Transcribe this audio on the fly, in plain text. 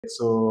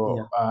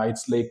So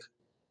it's like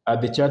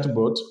the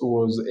chatbot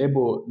was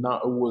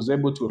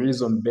able to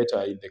reason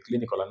better in the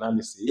clinical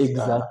analysis.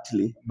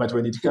 Exactly. But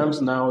when it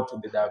comes now to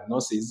the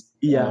diagnosis,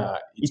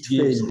 it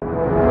failed.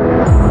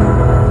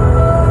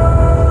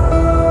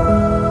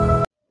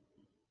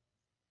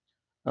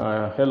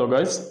 Hello,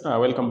 guys.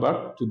 Welcome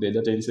back to the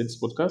Data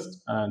Insights podcast.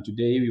 And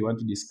today we want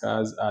to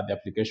discuss the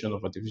application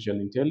of artificial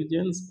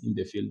intelligence in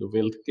the field of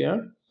healthcare.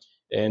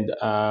 And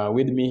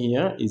with me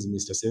here is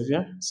Mr.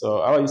 Xavier.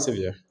 So, how are you,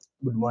 Xavier?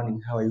 Good morning.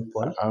 How are you,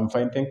 Paul? I'm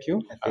fine, thank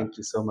you. Thank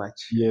you so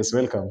much. Yes,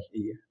 welcome.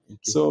 Yeah, thank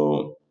you.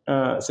 So,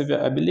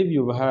 Xavier, I believe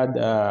you've had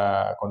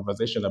a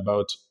conversation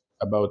about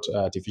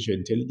artificial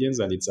intelligence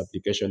and its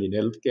application in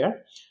healthcare.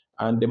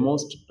 And the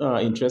most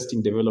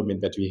interesting development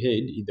that we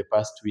had in the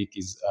past week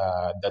is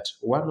that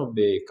one of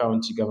the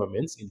county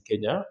governments in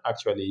Kenya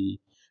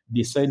actually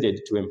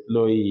decided to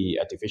employ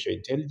artificial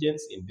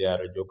intelligence in their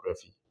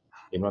radiography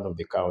in one of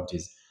the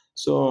counties.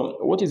 So,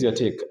 what is your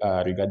take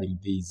regarding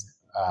these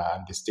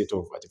and the state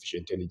of artificial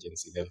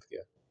intelligence in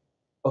healthcare?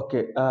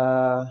 Okay.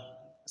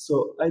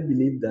 So I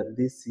believe that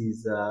this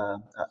is a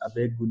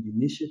very good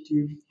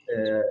initiative,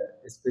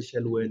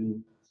 especially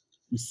when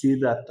we see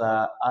that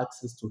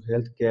access to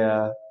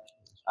healthcare,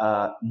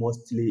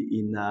 mostly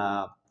in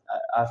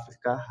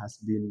Africa, has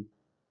been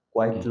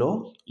quite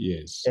low.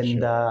 Yes. And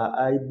sure.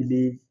 I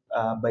believe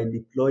by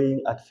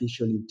deploying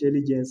artificial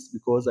intelligence,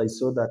 because I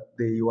saw that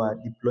they were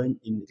deploying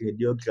in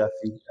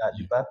radiography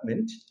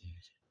department,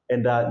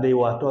 and they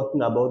were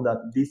talking about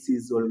that this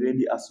is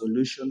already a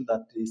solution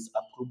that is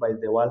approved by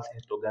the World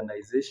Health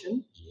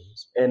Organization.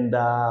 Yes. And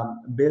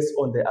based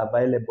on the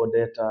available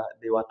data,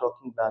 they were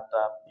talking that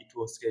it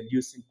was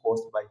reducing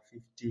cost by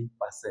 50%.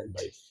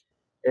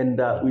 And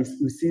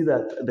we see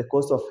that the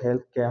cost of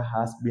healthcare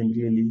has been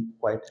really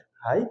quite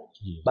high.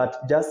 Yes.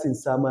 But just in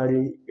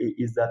summary,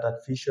 is that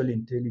artificial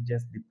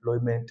intelligence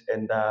deployment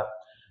and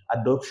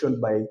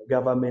adoption by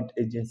government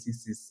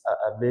agencies is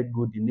a very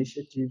good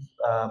initiative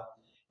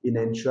in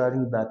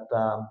ensuring that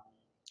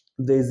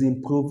there's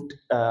improved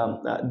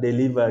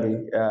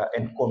delivery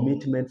and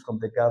commitment from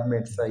the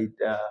government side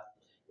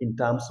in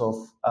terms of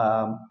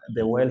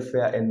the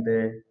welfare and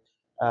the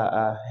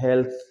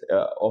health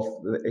of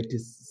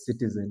its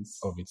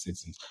citizens.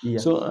 Yeah.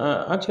 So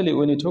actually,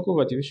 when you talk of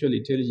artificial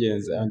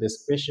intelligence, and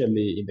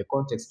especially in the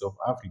context of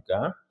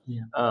Africa,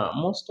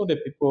 most of the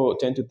people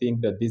tend to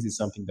think that this is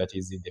something that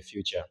is in the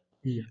future.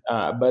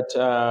 But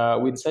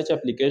with such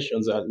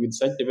applications and with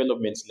such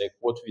developments like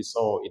what we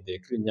saw in the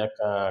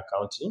Kirinyaga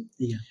County,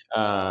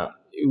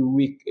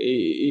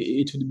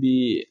 it would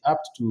be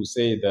apt to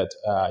say that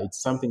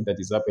it's something that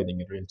is happening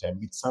in real time.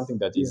 It's something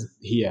that is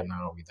here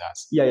now with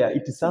us.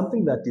 It is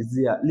something that is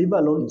here. Leave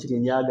alone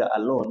Kirinyaga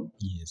alone.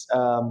 Yes.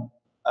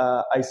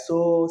 I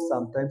saw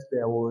sometimes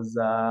there was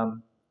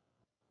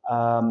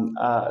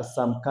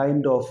some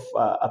kind of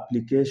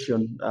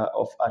application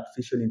of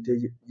artificial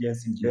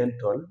intelligence in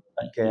dental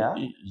care,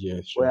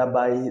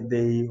 whereby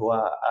they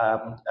were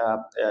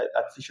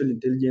artificial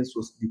intelligence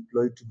was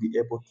deployed to be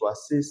able to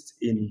assist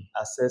in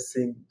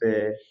assessing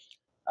the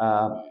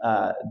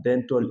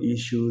dental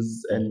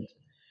issues. And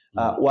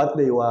what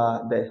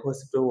the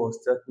hospital was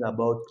talking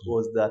about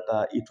was that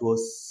it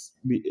was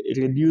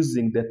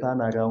reducing the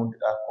turnaround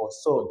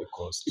cost. So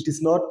it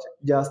is not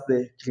just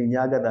the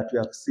Kirinyaga that we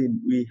have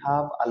seen. We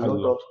have a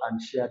lot of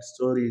unshared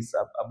stories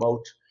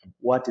about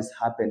what is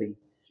happening.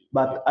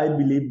 But I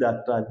believe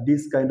that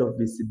this kind of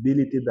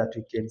visibility that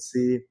we can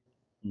see,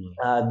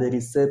 the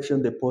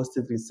reception, the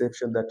positive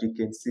reception that we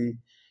can see,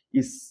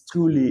 is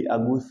truly a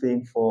good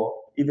thing for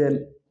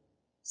even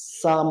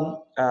some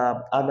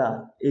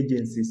other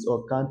agencies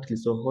or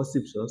countries or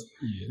hospitals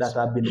that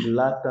have been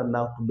reluctant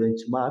now to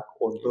benchmark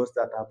on those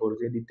that have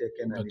already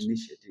taken an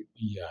initiative.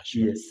 Yeah,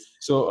 sure. Yes.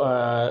 So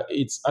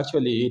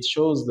it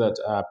shows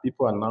that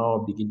people are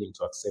now beginning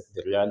to accept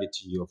the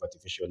reality of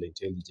artificial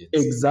intelligence.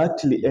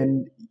 Exactly.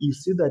 And you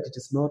see that it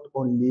is not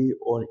only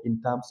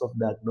in terms of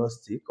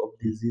diagnostic of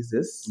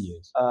diseases.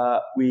 Yes.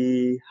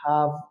 We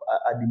have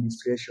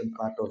administration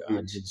part of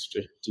it.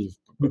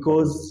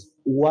 Because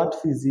what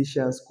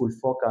physicians could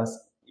focus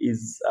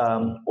is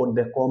on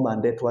the core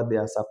mandate, what they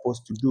are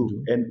supposed to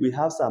do. And we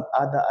have some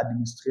other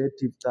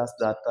administrative tasks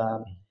that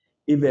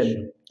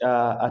even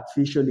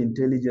artificial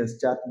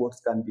intelligence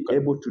chatbots can be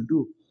able to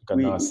do.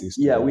 We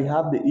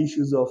have the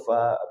issues of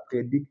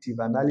predictive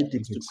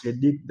analytics to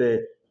predict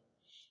the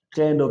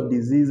trend of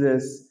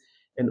diseases,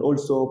 and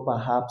also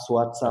perhaps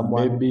what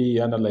someone maybe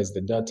analyze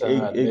the data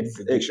and make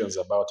predictions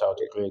about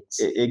outbreaks.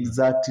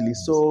 Exactly.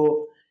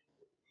 So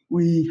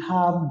we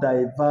have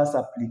diverse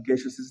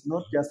applications. It's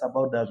not just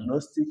about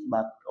diagnostic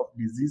of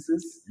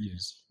diseases,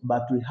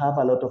 but we have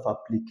a lot of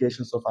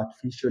applications of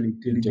artificial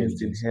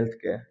intelligence in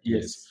healthcare.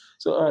 Yes.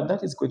 So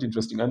that is quite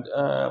interesting. And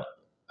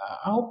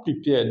how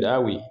prepared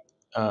are we?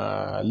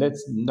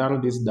 Let's narrow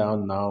this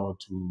down now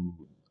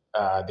to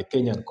the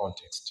Kenyan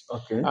context.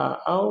 Okay.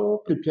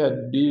 How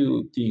prepared do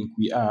you think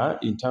we are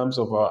in terms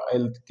of our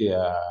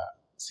healthcare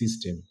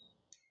system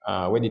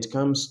when it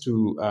comes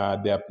to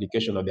the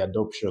application or the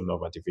adoption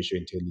of artificial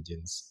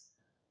intelligence?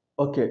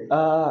 Okay.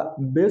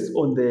 Based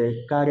on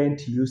the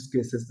current use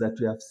cases that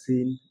we have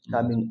seen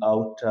coming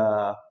out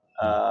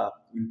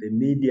in the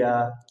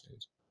media,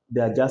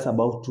 there are just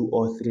about 2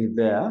 or 3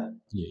 there.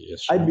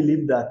 Yes, I sure.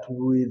 believe that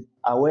with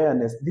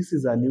awareness, this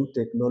is a new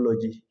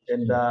technology,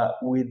 and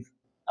with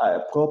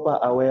proper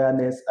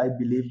awareness, I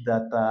believe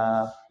that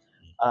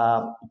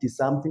it is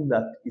something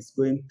that is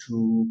going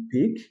to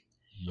peak.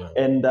 Yeah.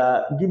 And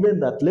given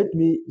that, let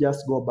me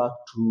just go back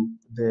to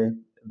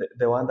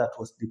the one that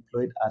was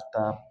deployed at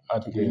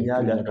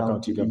Kirinyaga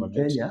County in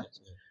Kenya. Yes.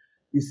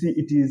 You see,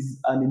 it is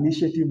an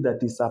initiative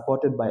that is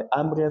supported by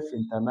AMREF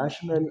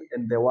International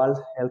and the World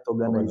Health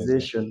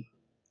Organization.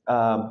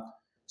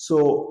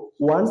 So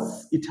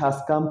once it has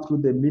come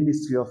through the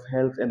Ministry of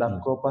Health and a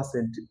proper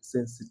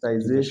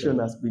sensitization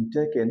has been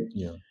taken,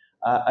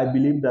 I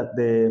believe that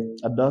the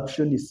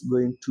adoption is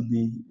going to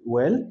be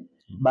well.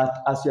 But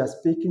as you are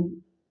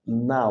speaking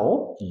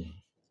now,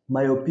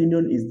 my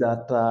opinion is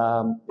that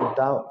in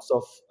terms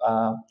of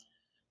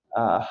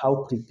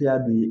how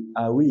prepared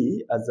are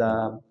we as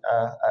a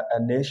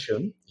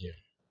nation,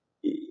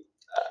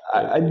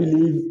 I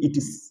believe it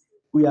is.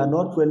 We are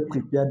not well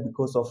prepared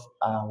because of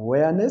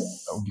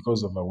awareness.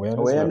 Because of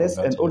awareness,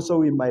 and also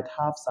we might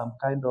have some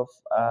kind of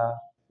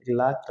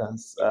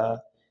reluctance.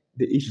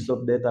 The issues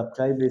of data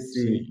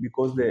privacy,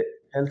 because the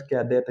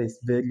healthcare data is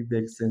very,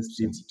 very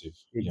sensitive.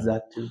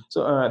 Exactly. Yeah.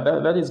 So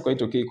that is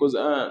quite okay, because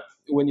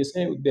when you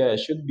say there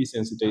should be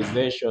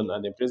sensitization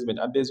and improvement,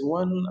 and there's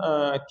one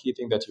key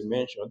thing that you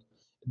mentioned,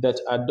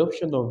 that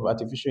adoption of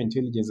artificial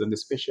intelligence, and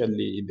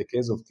especially in the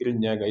case of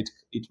Kirinyaga,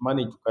 it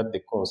managed to cut the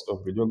cost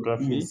of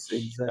radiography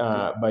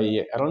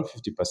by around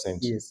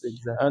 50%. Yes,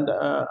 exactly. And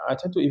I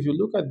tell you, if you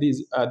look at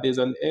this, there's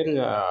an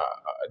area,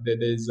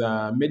 there's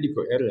a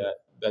medical area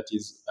that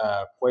is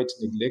quite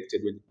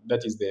neglected,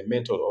 that is the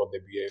mental or the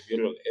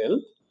behavioral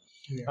health.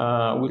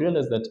 We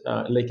realize that,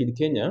 like in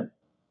Kenya,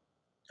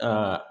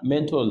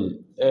 mental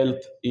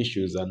health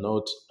issues are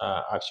not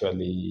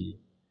actually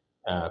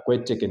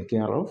quite taken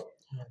care of.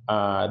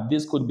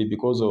 This could be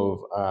because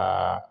of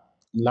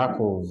lack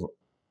of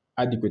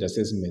adequate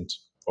assessment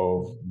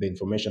of the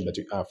information that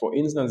you have. For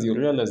instance, you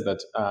realize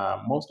that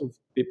most of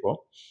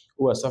people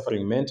who are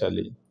suffering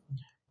mentally,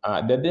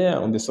 they're there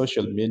on the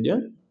social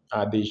media.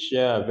 They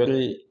share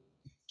very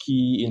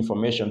key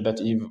information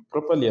that, if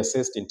properly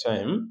assessed in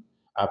time,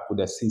 could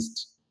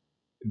assist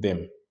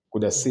them,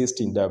 could assist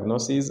in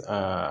diagnosis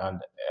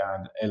and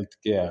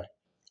healthcare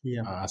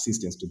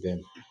assistance to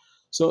them.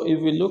 So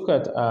if we look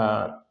at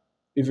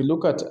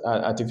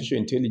artificial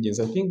intelligence,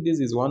 I think this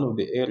is one of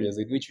the areas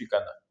in which we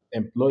can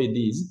employ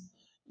these,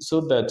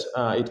 so that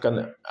it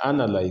can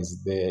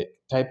analyze the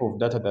type of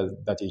data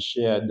that is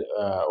shared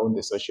on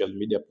the social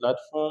media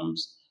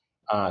platforms,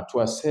 to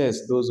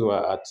assess those who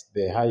are at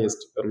the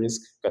highest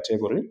risk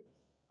category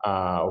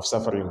of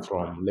suffering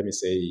from, let me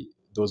say,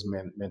 those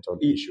mental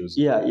issues.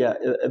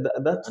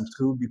 That's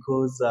true,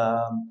 because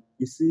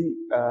you see,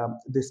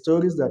 the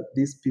stories that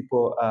these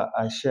people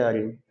are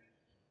sharing,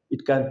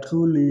 it can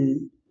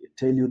truly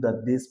tell you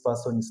that this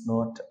person is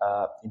not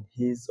in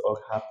his or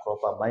her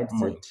proper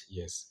mindset.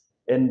 Yes.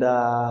 And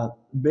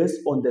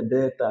based on the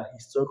data,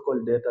 historical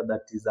data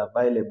that is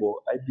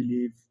available, I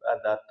believe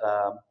that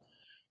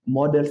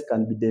models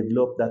can be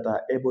developed that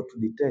are able to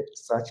detect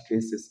such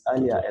cases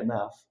earlier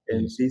enough,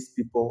 and these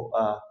people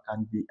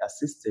can be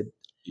assisted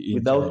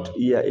in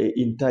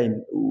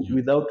time,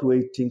 without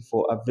waiting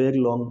for a very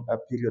long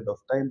period of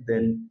time.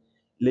 Then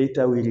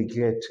later we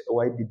regret,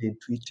 why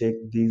didn't we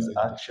take these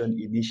action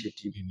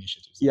initiatives?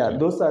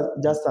 Those are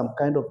just some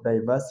kind of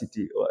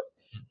diversity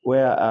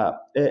where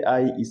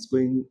AI is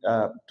going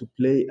to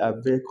play a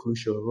very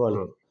crucial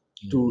role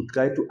to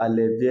try to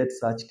alleviate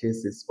such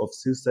cases of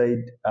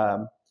suicide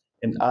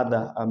and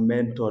other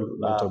mental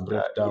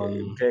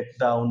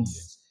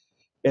breakdowns.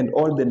 And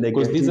all the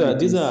negativities. Because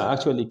these are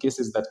actually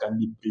cases that can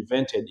be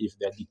prevented if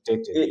they're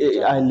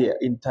detected earlier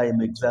in time.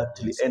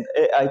 Exactly. Yes. And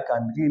AI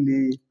can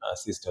really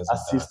assist us.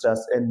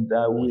 And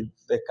with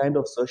the kind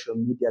of social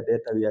media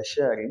data we are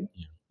sharing,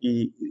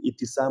 it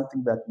is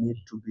something that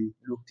needs to be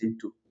looked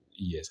into.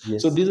 Yes.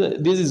 So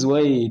this is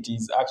why it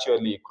is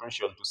actually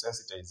crucial to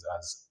sensitize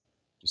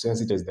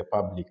the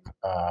public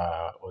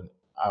on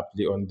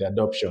the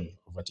adoption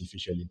of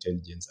artificial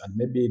intelligence, and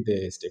maybe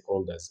the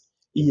stakeholders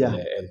in the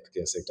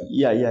healthcare sector.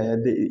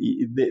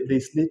 They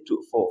need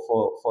to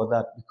for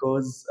that,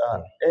 because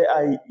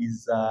AI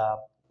is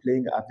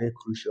playing a very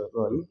crucial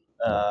role.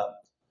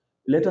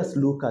 Let us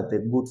look at the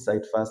good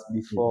side first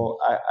before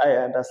I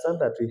understand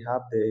that we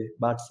have the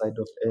bad side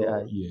of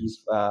AI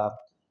if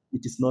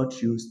it is not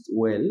used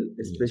well,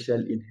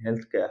 especially in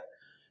healthcare.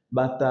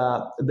 But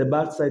the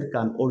bad side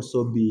can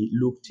also be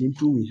looked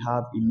into. We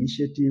have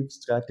initiatives,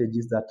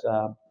 strategies that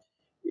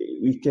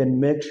we can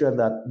make sure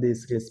that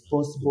there's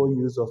responsible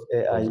use of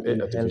AI in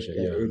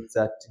healthcare.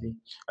 Exactly.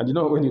 And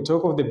when you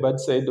talk of the bad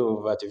side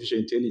of artificial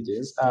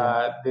intelligence,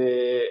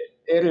 the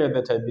area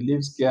that I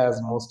believe scares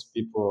most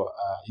people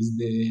is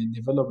the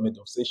development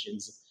of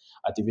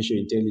artificial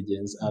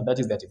intelligence. That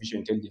is the artificial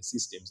intelligence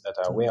systems that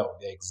are aware of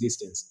their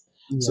existence.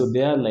 So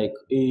they are like,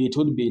 it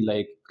would be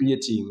like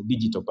creating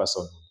digital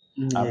person.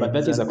 But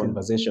that is a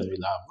conversation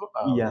we'll have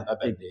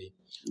another day.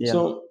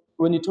 So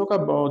when you talk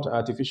about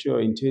artificial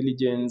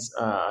intelligence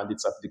and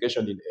its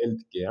application in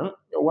healthcare,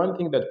 one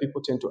thing that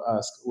people tend to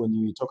ask when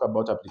you talk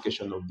about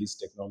application of these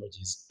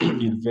technologies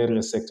in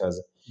various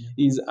sectors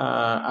is,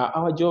 are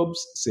our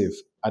jobs safe?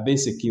 Are they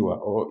secure?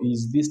 Or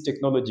is this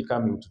technology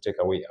coming to take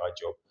away our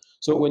job?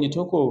 So when you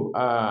talk of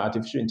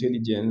artificial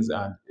intelligence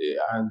and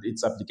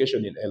its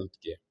application in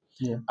healthcare,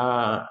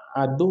 are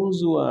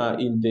those who are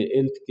in the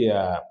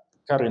healthcare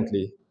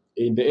currently,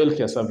 in the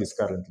healthcare service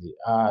currently,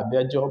 are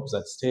their jobs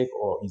at stake,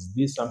 or is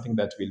this something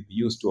that will be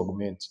used to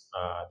augment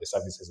the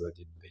services that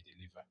they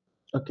deliver?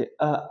 Okay.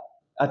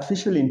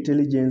 Artificial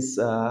intelligence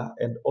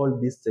and all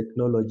these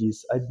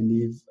technologies, I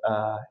believe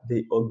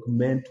they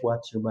augment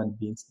what human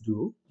beings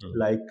do.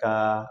 Like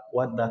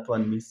what that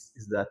one means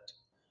is that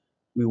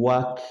we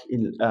work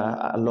in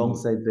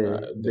alongside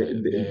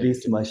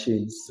these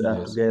machines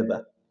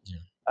together.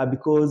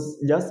 Because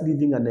just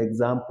giving an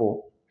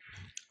example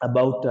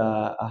about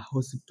a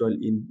hospital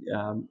in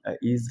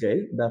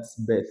Israel, that's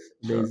Beth.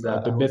 There's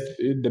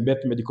the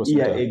Beth Medical Center.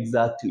 Yeah,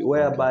 exactly.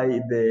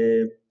 Whereby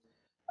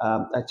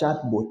a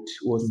chatbot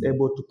was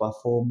able to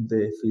outperform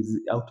the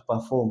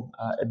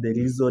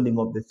reasoning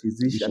of the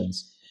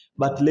physicians.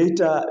 But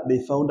later they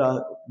found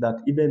out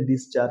that even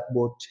this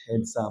chatbot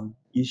had some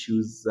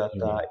issues that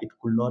it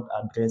could not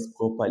address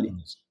properly,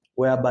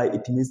 whereby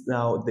it means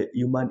now the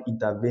human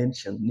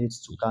intervention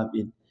needs to come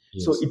in.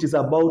 So it is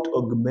about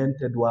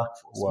augmented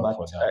workforce, but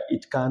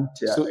it can't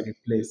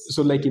replace.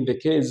 So, like in the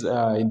case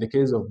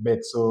of Beth,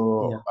 it's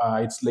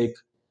like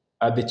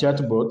the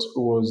chatbot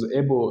was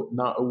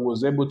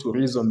able to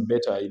reason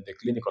better in the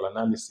clinical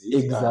analysis.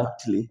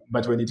 Exactly.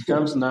 But when it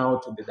comes now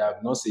to the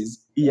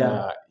diagnosis,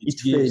 it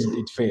fails.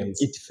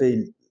 It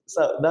failed.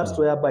 So that's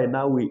whereby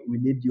now we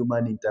need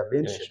human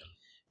intervention.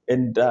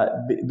 And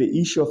the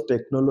issue of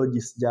technology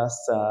is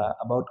just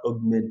about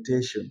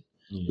augmentation.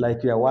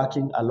 Like we are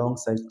working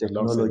alongside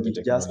technology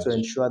just to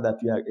ensure that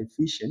we are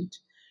efficient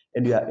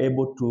and we are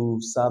able to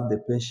serve the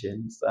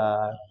patients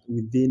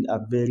within a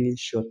very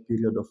short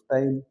period of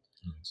time,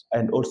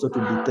 and also to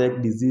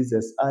detect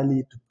diseases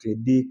early, to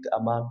predict,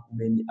 among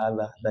many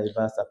other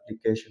diverse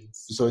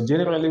applications. So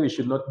generally, we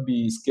should not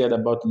be scared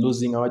about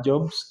losing our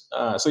jobs.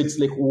 So it's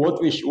like, what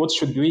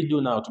should we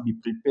do now to be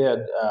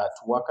prepared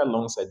to work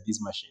alongside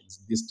these machines,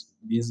 these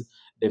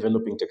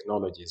developing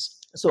technologies?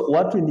 So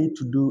what we need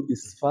to do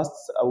is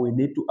first, we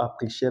need to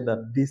appreciate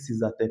that this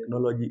is a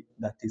technology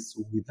that is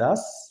with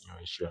us.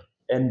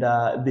 And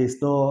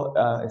there's no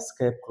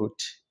escape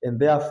route. And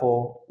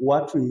therefore,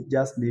 what we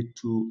just need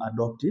to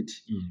adopt it.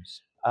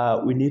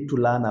 We need to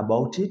learn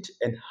about it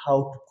and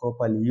how to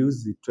properly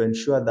use it to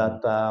ensure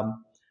that,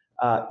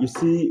 you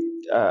see,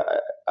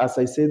 as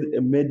I said,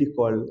 a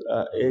medical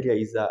area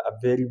is a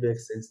very, very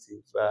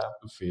sensitive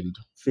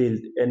field.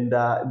 And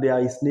there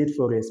is need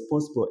for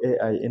responsible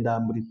AI. And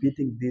I'm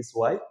repeating this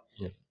why.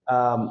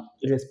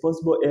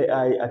 Responsible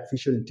AI,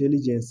 artificial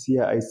intelligence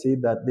here, I say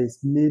that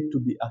there's need to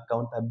be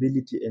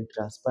accountability and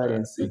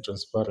transparency.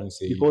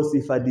 Because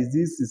if a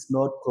disease is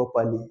not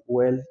properly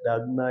well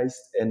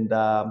diagnosed and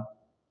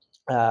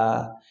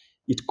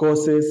it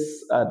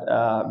causes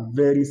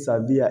very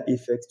severe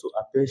effects to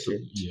a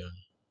patient,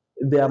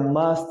 there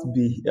must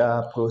be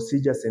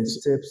procedures and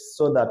steps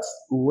so that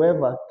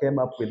whoever came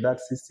up with that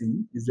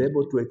system is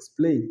able to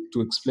explain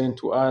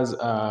to us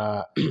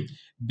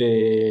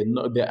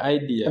the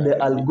idea, the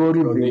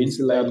algorithms,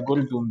 the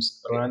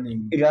algorithms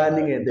running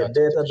and the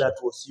data that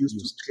was used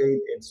to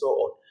train and so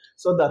on,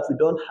 so that we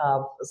don't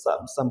have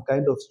some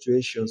kind of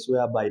situations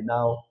whereby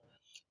now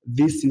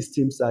these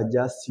systems are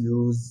just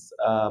used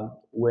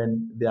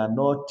when they are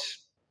not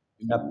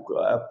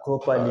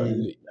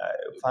properly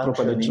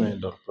functioning,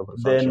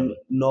 then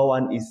no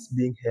one is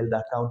being held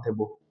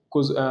accountable.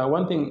 Because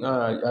one thing,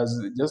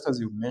 as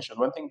you mentioned,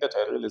 one thing that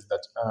I realized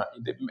that,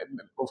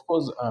 of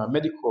course,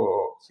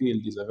 medical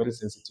field is a very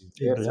sensitive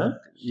area.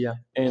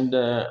 And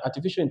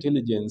artificial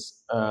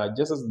intelligence,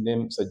 just as the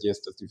name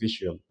suggests,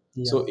 artificial.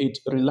 So it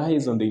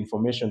relies on the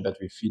information that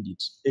we feed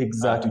it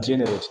to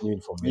generate new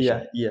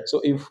information. So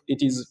if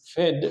it is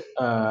fed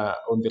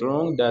on the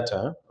wrong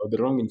data or the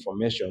wrong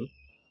information,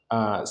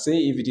 say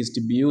if it is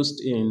to be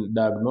used in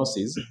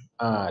diagnosis,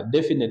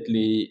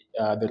 definitely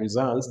the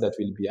results that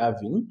we'll be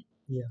having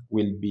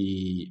will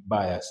be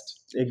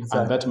biased.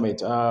 And that might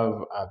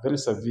have a very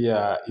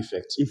severe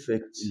effect. It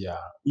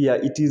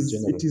is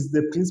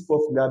the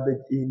principle of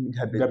garbage in,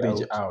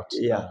 garbage out.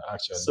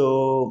 Actually.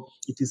 So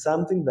it is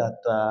something that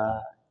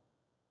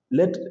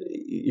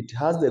it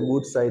has the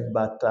good side,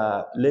 but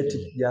let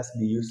it just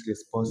be used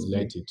responsibly.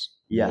 Let it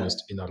be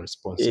used in a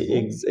responsible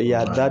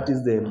manner. That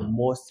is the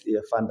most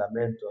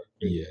fundamental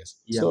thing.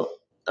 Yes. So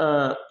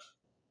I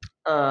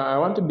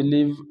want to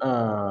believe,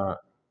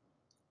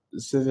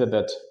 Sylvia,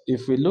 that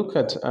if we look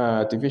at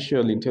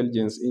artificial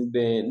intelligence in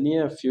the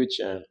near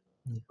future,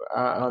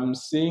 I'm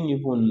seeing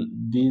even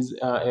these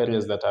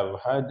areas that have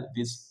had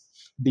this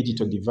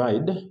digital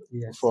divide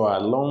for a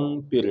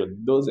long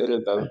period, those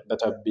areas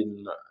that have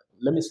been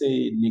let me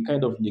say,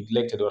 kind of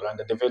neglected or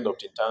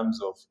underdeveloped in terms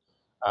of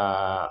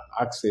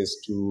access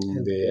to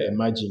the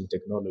emerging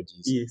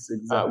technologies. Yes,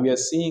 exactly. We are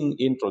seeing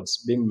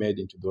inroads being made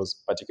into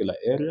those particular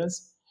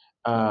areas.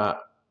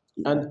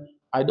 And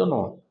I don't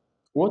know,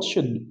 what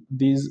should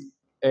these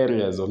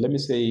areas, or let me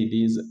say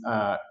these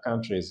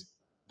countries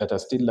that are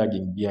still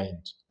lagging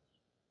behind,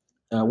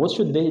 what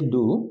should they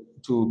do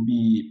to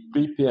be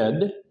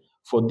prepared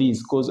for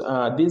this? Because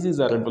this is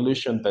a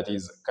revolution that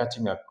is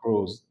cutting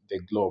across the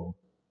globe.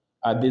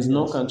 There's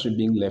no country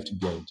being left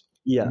behind.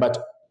 Yeah.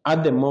 But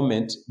at the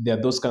moment, there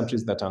are those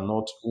countries that are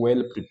not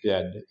well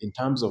prepared in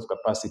terms of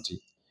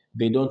capacity.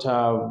 They don't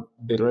have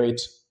the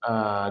right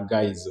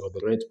guys or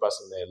the right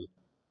personnel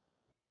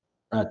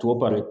to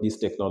operate this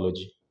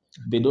technology.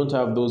 They don't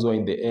have those who are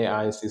in the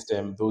AI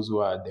system, those who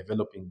are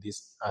developing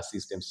these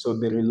systems. So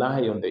they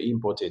rely on the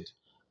imported,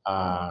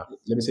 let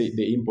me say,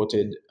 the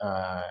imported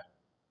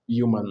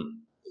human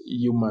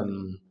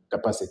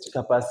capacity.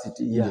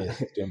 Yeah.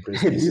 Yes, to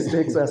embrace this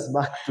takes us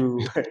back to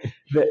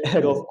the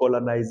era of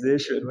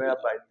colonization,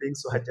 whereby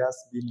things were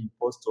just being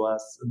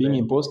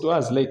imposed to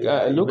us. Like,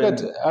 look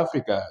at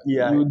Africa.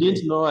 Yeah, you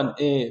didn't know an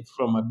A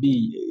from a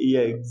B.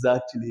 Yeah,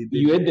 exactly.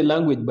 You had the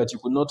language, but you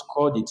could not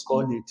code it.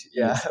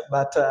 Yeah,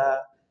 but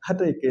what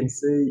I can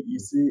say, you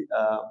see,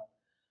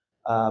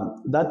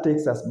 that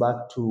takes us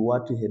back to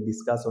what we had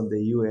discussed on the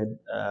UN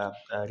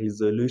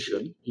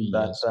resolution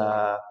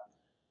that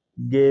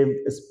gave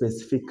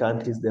specific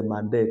countries the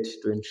mandate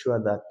to ensure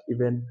that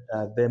even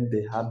them,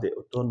 they have the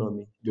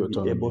autonomy to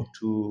be able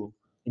to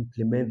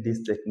implement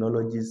these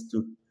technologies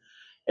to.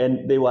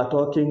 And they were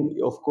talking,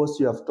 of course,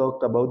 you have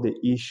talked about the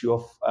issue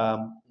of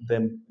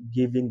them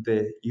giving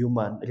the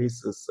human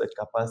resource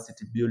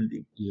capacity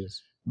building.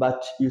 Yes.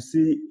 But you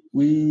see,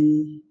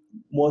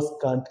 most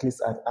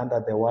countries are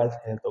under the World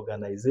Health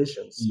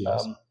Organizations,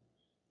 yes.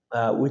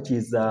 Which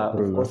is,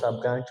 of course, a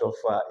branch of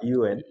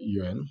UN.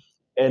 UN.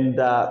 And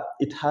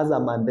it has a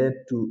mandate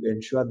to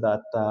ensure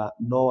that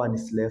no one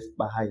is left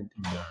behind.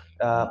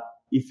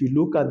 If you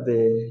look at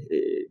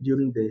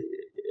during the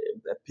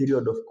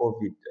period of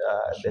COVID,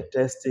 the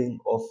testing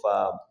of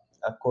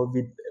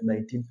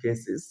COVID-19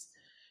 cases,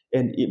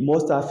 and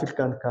most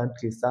African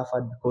countries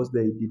suffered because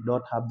they did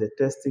not have the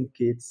testing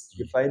kits.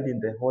 You find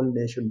in the whole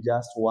nation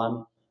just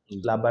one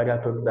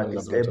laboratory that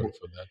is able.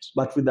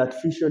 But with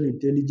artificial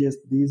intelligence,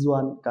 this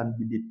one can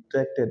be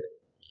detected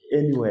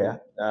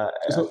anywhere.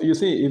 So you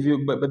see,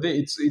 but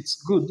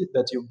it's good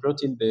that you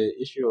brought in the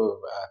issue of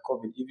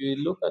COVID. If you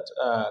look at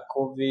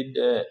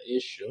COVID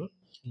issue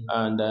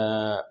and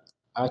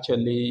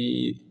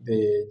actually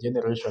the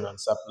generation and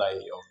supply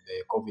of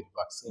the COVID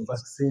vaccines,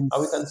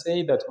 we can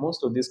say that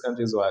most of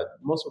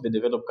the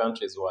developed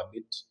countries were a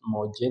bit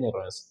more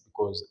generous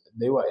because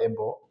they were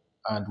able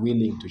and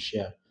willing to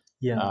share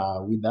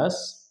with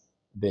us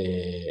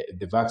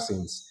the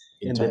vaccines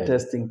and the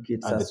testing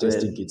kits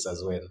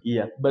as well.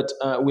 Yeah. But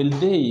will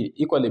they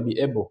equally be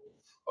able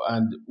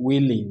and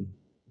willing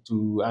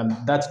to, and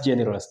that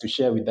generous to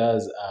share with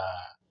us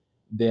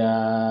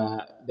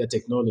their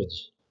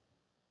technology?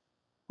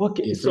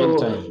 Okay,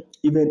 so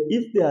even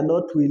if they are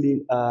not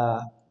willing,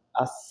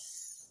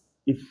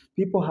 if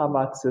people have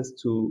access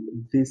to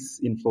this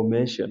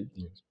information,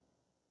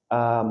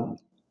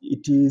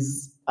 it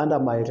is under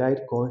my right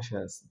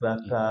conscience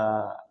that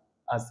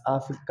as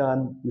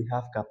African, we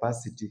have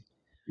capacity.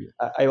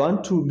 I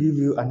want to give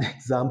you an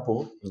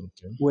example.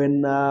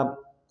 When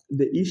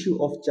the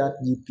issue of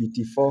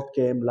ChatGPT-4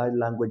 came, large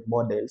language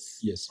models,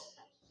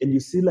 and you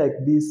see like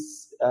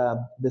this,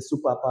 the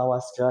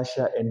superpowers,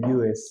 Russia and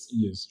US,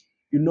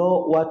 you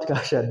know what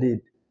Russia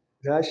did?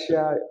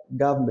 Russia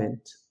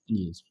government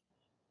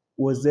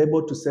was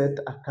able to set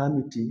a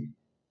committee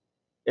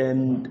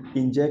and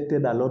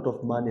injected a lot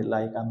of money,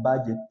 like a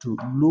budget, to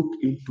look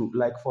into,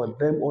 like for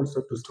them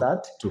also to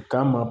start to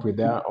come up with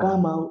their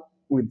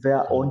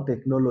own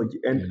technology.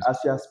 And as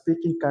we are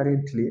speaking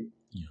currently,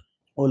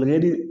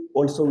 already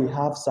also we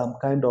have some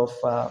kind of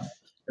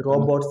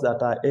robots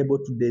that are able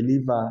to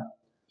deliver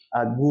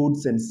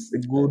goods from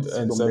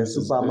the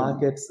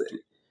supermarkets.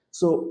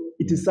 So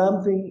it is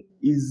something.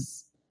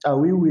 Are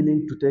we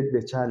willing to take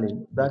the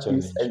challenge?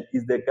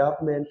 Is the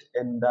government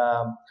and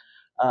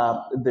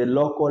the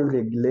local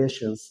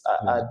regulations,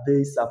 are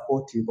they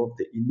supportive of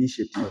the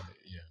initiative?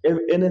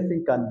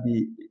 Anything can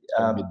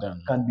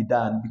be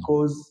done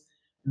because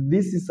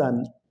this is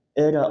an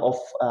era of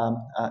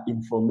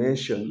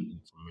information,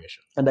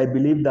 and I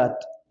believe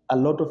that a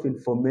lot of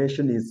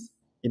information is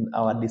in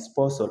our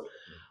disposal.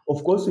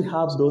 Of course, we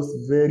have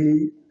those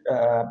very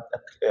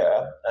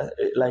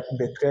like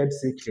the trade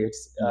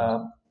secrets.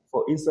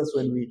 For instance,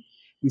 when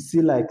we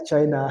see like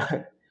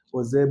China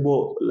was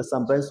able,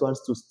 sometimes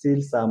wants to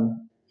steal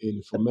some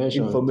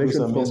information from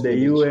the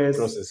US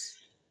process.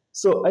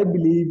 So I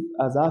believe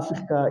as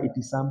Africa, it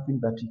is something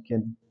that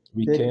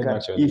we can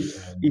actually,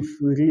 if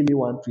we really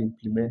want to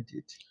implement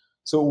it.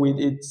 So we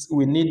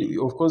need,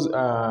 of course,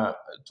 to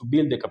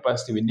build the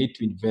capacity, we need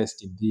to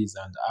invest in this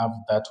and have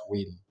that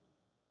will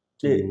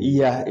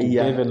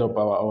develop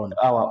our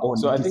own.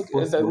 So I think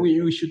that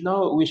we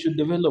should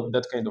develop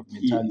that kind of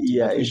mentality.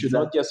 That we should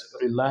not just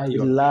rely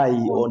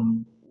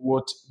on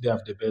what they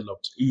have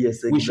developed. Yes,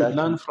 exactly. We should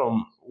learn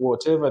from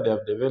whatever they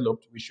have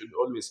developed. We should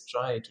always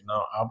try to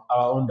now have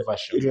our own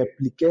version,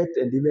 replicate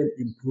and even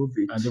improve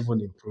it, and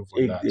even improve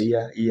on that.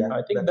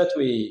 I think that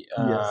way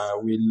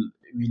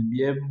we'll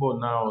be able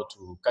now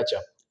to catch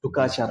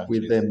up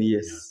with them.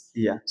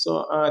 Yes.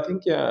 So I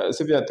think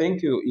Sylvia,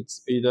 thank you.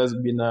 It has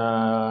been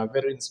a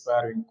very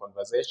inspiring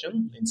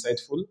conversation,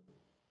 insightful.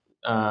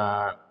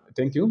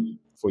 Thank you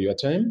for your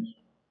time.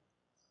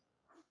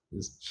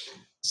 Yes.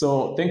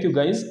 So thank you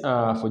guys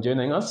for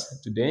joining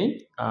us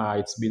today.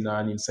 It's been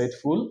an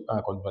insightful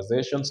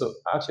conversation. So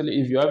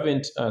actually, if you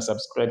haven't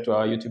subscribed to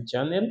our YouTube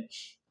channel,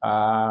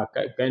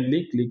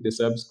 kindly click the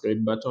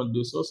subscribe button.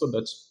 Do so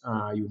that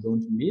you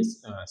don't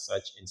miss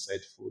such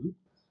insightful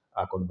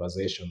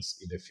conversations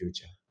in the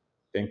future.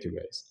 Thank you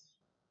guys.